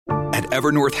At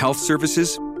Evernorth Health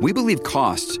Services, we believe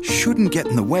costs shouldn't get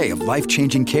in the way of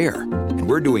life-changing care, and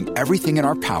we're doing everything in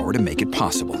our power to make it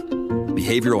possible.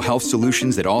 Behavioral health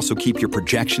solutions that also keep your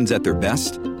projections at their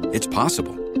best? It's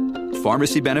possible.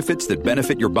 Pharmacy benefits that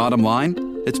benefit your bottom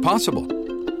line? It's possible.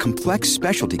 Complex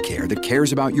specialty care that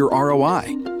cares about your ROI?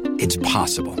 It's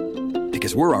possible.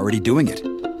 Because we're already doing it.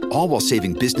 All while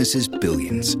saving businesses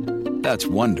billions. That's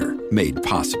Wonder made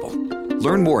possible.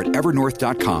 Learn more at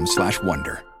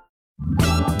evernorth.com/wonder.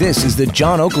 This is the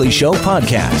John Oakley Show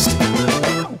podcast.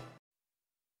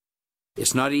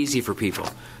 It's not easy for people.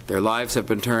 Their lives have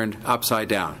been turned upside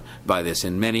down by this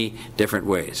in many different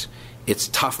ways. It's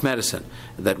tough medicine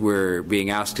that we're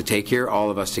being asked to take here, all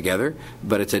of us together,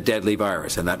 but it's a deadly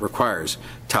virus, and that requires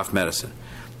tough medicine.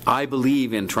 I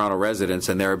believe in Toronto residents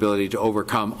and their ability to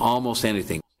overcome almost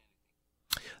anything.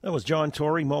 That was John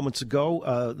Tory moments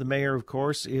ago. The mayor, of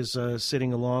course, is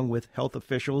sitting along with health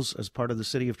officials as part of the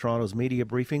City of Toronto's media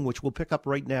briefing, which we'll pick up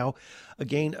right now.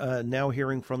 Again, now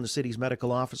hearing from the city's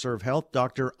medical officer of health,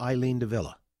 Dr. Eileen de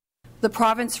Villa. The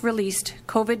province released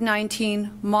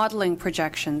COVID-19 modelling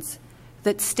projections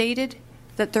that stated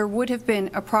that there would have been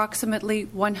approximately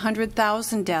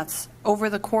 100,000 deaths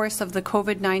over the course of the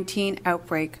COVID-19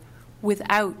 outbreak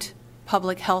without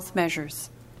public health measures.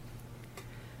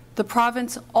 The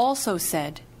province also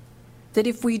said that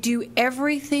if we do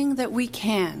everything that we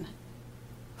can,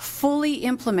 fully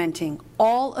implementing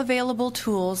all available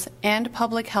tools and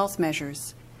public health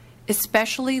measures,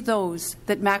 especially those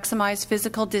that maximize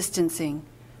physical distancing,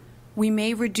 we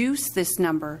may reduce this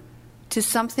number to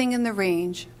something in the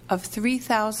range of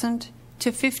 3,000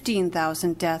 to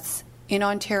 15,000 deaths in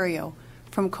Ontario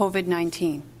from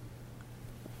COVID-19.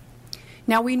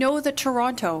 Now, we know that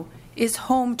Toronto is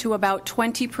home to about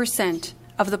 20%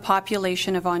 of the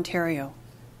population of Ontario.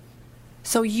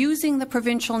 So using the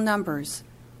provincial numbers,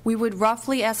 we would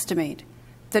roughly estimate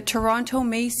that Toronto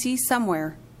may see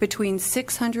somewhere between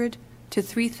 600 to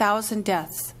 3,000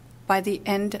 deaths by the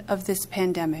end of this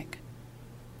pandemic.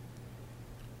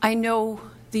 I know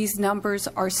these numbers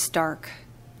are stark.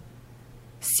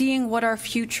 Seeing what our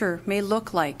future may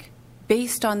look like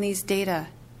based on these data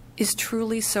is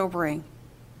truly sobering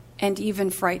and even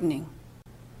frightening.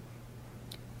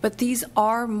 But these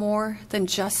are more than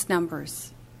just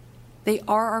numbers. They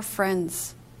are our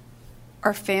friends,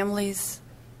 our families,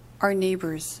 our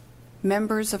neighbors,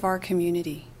 members of our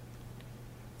community.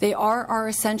 They are our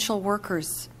essential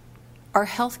workers, our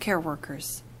healthcare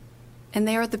workers, and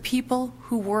they are the people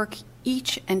who work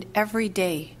each and every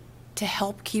day to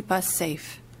help keep us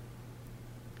safe.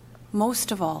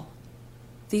 Most of all,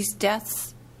 these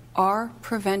deaths are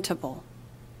preventable.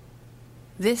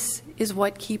 This is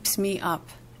what keeps me up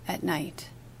at night.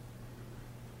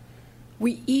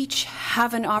 We each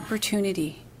have an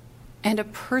opportunity and a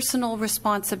personal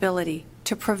responsibility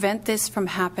to prevent this from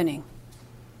happening.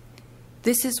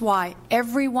 This is why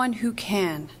everyone who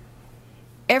can,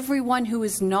 everyone who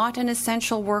is not an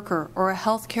essential worker or a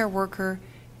healthcare worker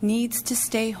needs to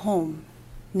stay home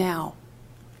now.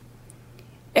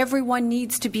 Everyone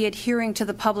needs to be adhering to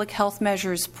the public health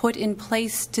measures put in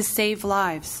place to save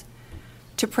lives,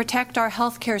 to protect our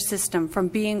healthcare system from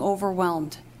being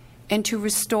overwhelmed, and to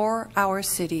restore our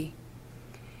city.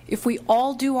 If we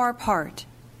all do our part,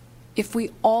 if we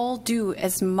all do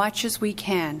as much as we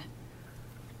can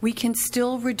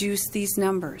still reduce these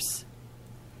numbers.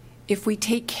 If we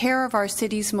take care of our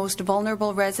city's most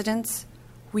vulnerable residents,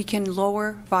 we can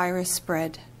lower virus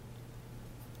spread.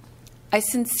 I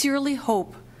sincerely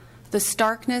hope the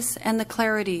starkness and the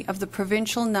clarity of the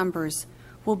provincial numbers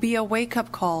will be a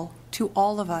wake-up call to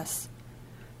all of us,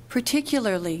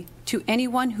 particularly to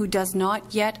anyone who does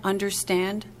not yet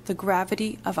understand the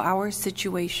gravity of our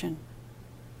situation.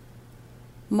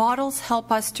 Models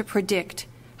help us to predict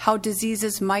how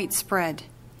diseases might spread,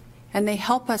 and they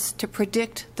help us to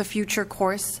predict the future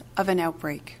course of an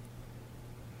outbreak.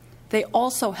 They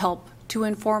also help to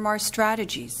inform our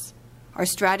strategies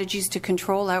to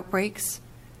control outbreaks,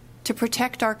 to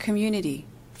protect our community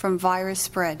from virus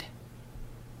spread.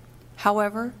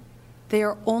 However, they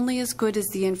are only as good as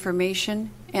the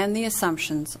information and the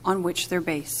assumptions on which they're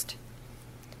based.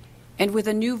 And with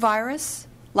a new virus,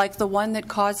 like the one that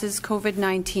causes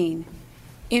COVID-19,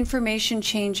 information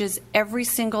changes every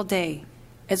single day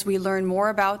as we learn more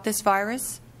about this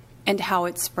virus and how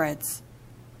it spreads.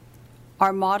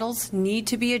 Our models need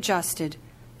to be adjusted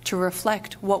to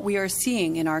reflect what we are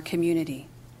seeing in our community.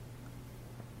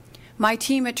 My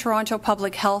team at Toronto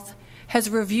Public Health has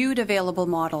reviewed available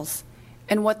models,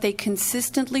 and what they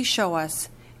consistently show us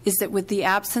is that with the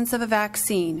absence of a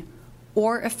vaccine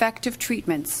or effective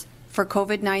treatments for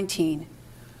COVID-19,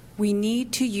 We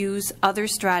need to use other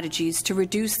strategies to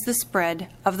reduce the spread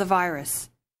of the virus.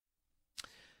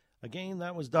 Again,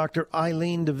 that was Dr.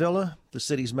 Eileen Davila, the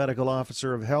city's medical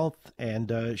officer of health,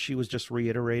 and she was just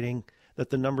reiterating that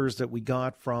the numbers that we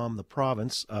got from the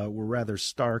province were rather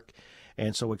stark.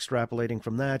 And so extrapolating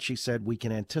from that, she said we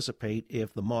can anticipate,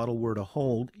 if the model were to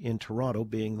hold in Toronto,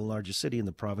 being the largest city in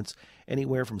the province,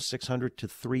 anywhere from 600 to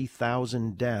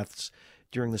 3,000 deaths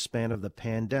during the span of the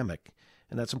pandemic.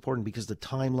 And that's important because the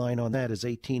timeline on that is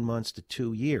 18 months to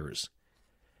 2 years,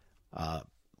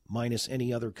 minus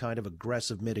any other kind of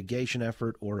aggressive mitigation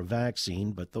effort or a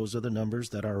vaccine. But those are the numbers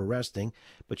that are arresting.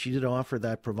 But she did offer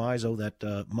that proviso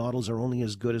that models are only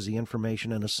as good as the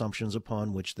information and assumptions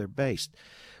upon which they're based,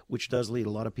 which does lead a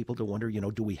lot of people to wonder,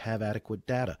 do we have adequate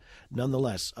data?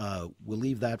 Nonetheless, we'll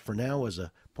leave that for now as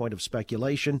a point of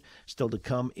speculation. Still to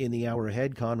come in the hour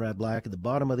ahead, Conrad Black at the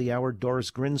bottom of the hour.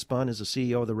 Doris Grinspun is the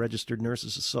CEO of the Registered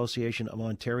Nurses Association of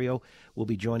Ontario, will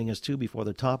be joining us too before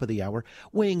the top of the hour.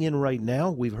 Weighing in right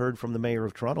now, we've heard from the Mayor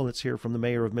of Toronto. Let's hear from the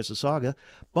Mayor of Mississauga.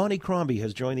 Bonnie Crombie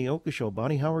has joined the Oka Show.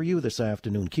 Bonnie, how are you this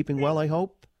afternoon? Keeping well, I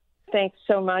hope? Thanks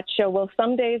so much. Well,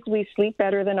 some days we sleep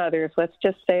better than others. Let's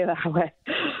just say that way.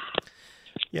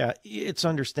 Yeah, it's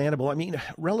understandable. I mean,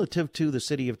 relative to the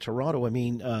city of Toronto,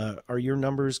 are your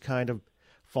numbers kind of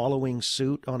following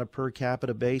suit on a per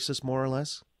capita basis, more or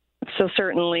less? So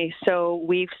certainly. So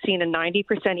we've seen a 90%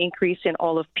 increase in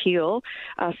all of Peel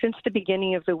since the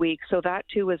beginning of the week. So that,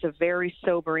 too, is a very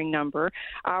sobering number.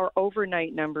 Our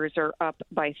overnight numbers are up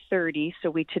by 30.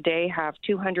 So we today have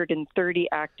 230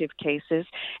 active cases,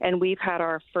 and we've had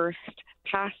our first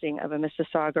passing of a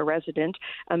Mississauga resident,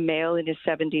 a male in his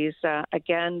 70s,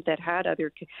 again, that had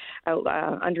other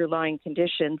underlying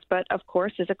conditions, but of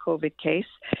course is a COVID case.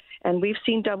 And we've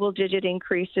seen double-digit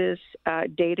increases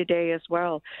day to day as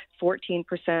well. 14%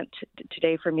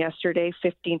 today from yesterday,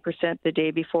 15% the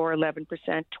day before, 11%,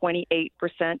 28%,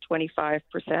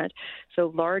 25%.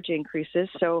 So large increases.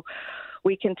 So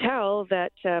we can tell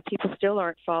that people still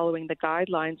aren't following the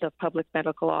guidelines of Public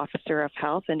Medical Officer of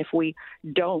Health. And if we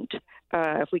don't,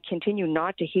 if we continue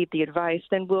not to heed the advice,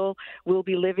 then we'll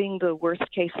be living the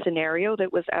worst-case scenario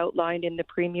that was outlined in the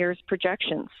Premier's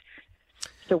projections.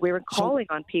 So we're calling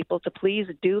on people to please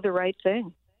do the right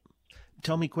thing.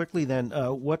 Tell me quickly then,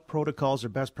 what protocols or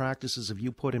best practices have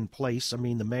you put in place? I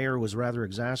mean, the mayor was rather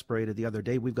exasperated the other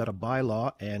day. We've got a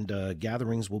bylaw, and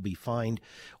gatherings will be fined,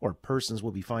 or persons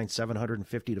will be fined $750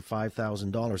 to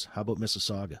 $5,000. How about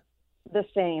Mississauga? The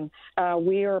same.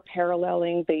 We are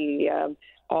paralleling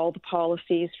all the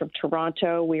policies from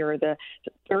Toronto. We are the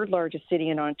third largest city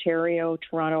in Ontario,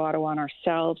 Toronto, Ottawa, and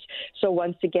ourselves. So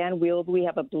once again, we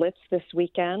have a blitz this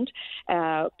weekend.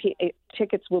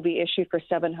 Tickets will be issued for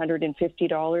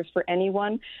 $750 for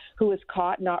anyone who is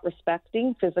caught not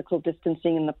respecting physical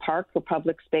distancing in the park or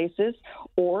public spaces,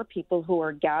 or people who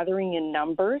are gathering in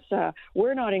numbers.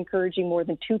 We're not encouraging more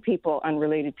than 2 people,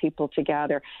 unrelated people, to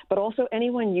gather, but also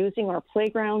anyone using our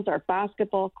playgrounds, our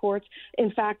basketball courts,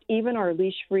 in fact, even our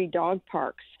leash-free dog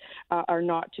parks are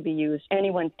not to be used.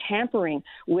 Anyone tampering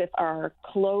with our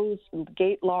closed,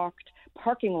 gate-locked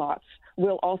parking lots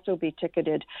will also be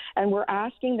ticketed. And we're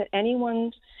asking that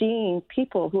anyone seeing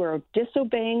people who are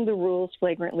disobeying the rules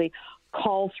flagrantly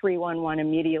call 311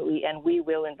 immediately, and we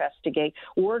will investigate.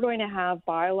 We're going to have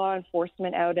bylaw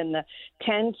enforcement out in the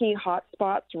 10 key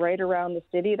hotspots right around the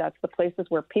city. That's the places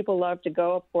where people love to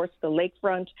go. Of course, the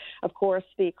lakefront, of course,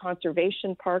 the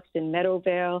conservation parks in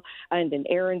Meadowvale and in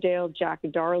Arundel, Jack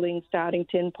Darling,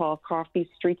 Staddington, Paul Coffey,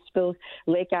 Streetsville,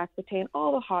 Lake Aquitaine.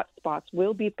 All the hotspots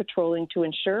will be patrolling to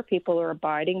ensure people are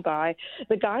abiding by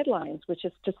the guidelines, which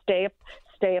is to stay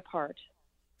apart.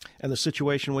 And the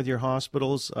situation with your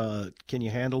hospitals, can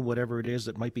you handle whatever it is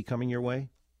that might be coming your way?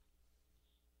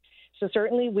 So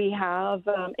certainly we have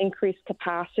increased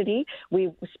capacity.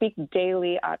 We speak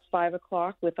daily at 5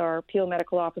 o'clock with our Peel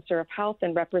Medical Officer of Health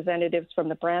and representatives from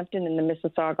the Brampton and the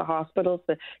Mississauga hospitals,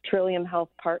 the Trillium Health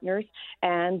Partners,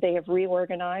 and they have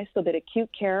reorganized so that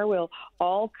acute care will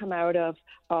all come out of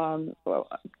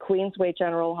Queensway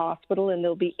General Hospital, and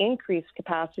there'll be increased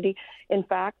capacity. In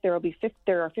fact, there are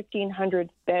 1,500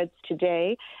 beds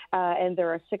today, and there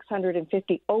are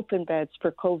 650 open beds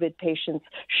for COVID patients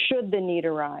should the need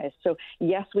arise. So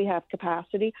yes, we have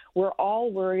capacity. We're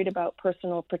all worried about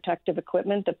personal protective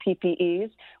equipment, the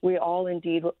PPEs. We all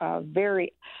indeed are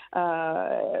very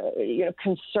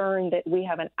concerned that we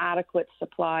have an adequate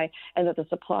supply and that the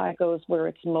supply goes where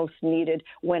it's most needed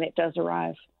when it does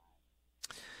arrive.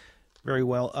 Very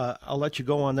well. I'll let you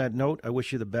go on that note. I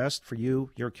wish you the best for you,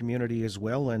 your community as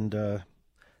well, and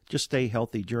just stay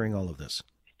healthy during all of this.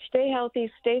 Stay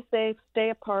healthy, stay safe, stay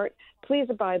apart. Please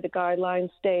abide the guidelines.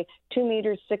 Stay 2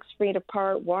 meters, 6 feet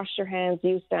apart. Wash your hands,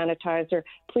 use sanitizer.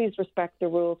 Please respect the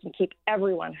rules and keep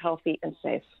everyone healthy and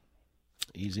safe.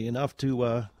 Easy enough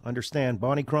to understand.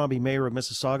 Bonnie Crombie, Mayor of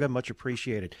Mississauga, much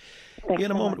appreciated. Thanks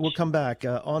In a so moment, much. we'll come back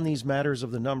on these matters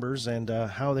of the numbers and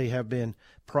how they have been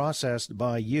processed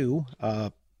by you.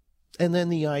 And then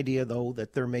the idea, though,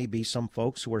 that there may be some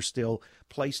folks who are still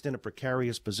placed in a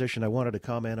precarious position. I wanted to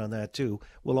comment on that, too.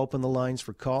 We'll open the lines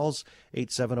for calls,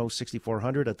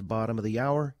 870-6400 at the bottom of the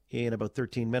hour. In about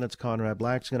 13 minutes, Conrad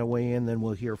Black's going to weigh in, then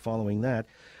we'll hear following that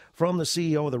from the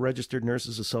CEO of the Registered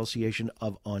Nurses Association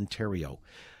of Ontario.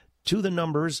 To the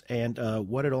numbers and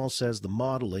what it all says, the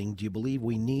modeling, do you believe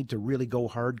we need to really go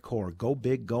hardcore, go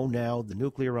big, go now, the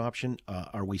nuclear option?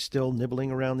 Are we still nibbling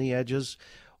around the edges?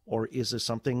 Or is this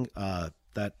something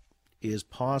that is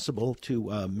possible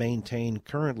to maintain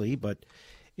currently, but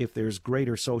if there's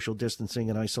greater social distancing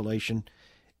and isolation,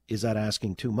 is that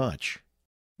asking too much?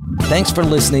 Thanks for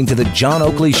listening to the John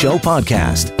Oakley Show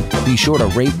podcast. Be sure to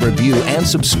rate, review, and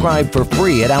subscribe for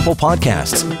free at Apple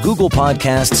Podcasts, Google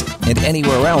Podcasts, and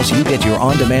anywhere else you get your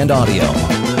on-demand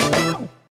audio.